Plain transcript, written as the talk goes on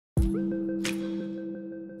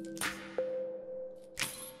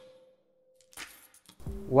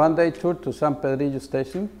one-day tour to San Pedrillo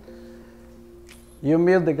station. You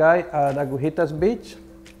meet the guy at Agujitas Beach,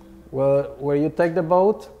 where you take the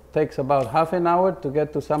boat. Takes about half an hour to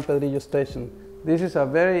get to San Pedrillo station. This is a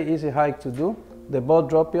very easy hike to do. The boat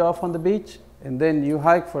drops you off on the beach, and then you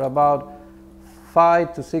hike for about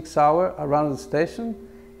 5 to 6 hours around the station.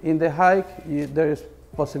 In the hike, there is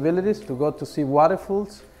possibilities to go to see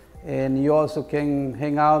waterfalls, and you also can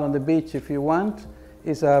hang out on the beach if you want.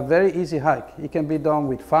 It's a very easy hike. It can be done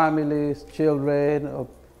with families, children, or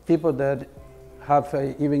people that have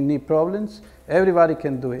even knee problems. Everybody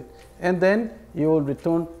can do it. And then you will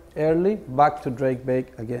return early back to Drake Bay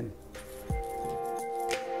again.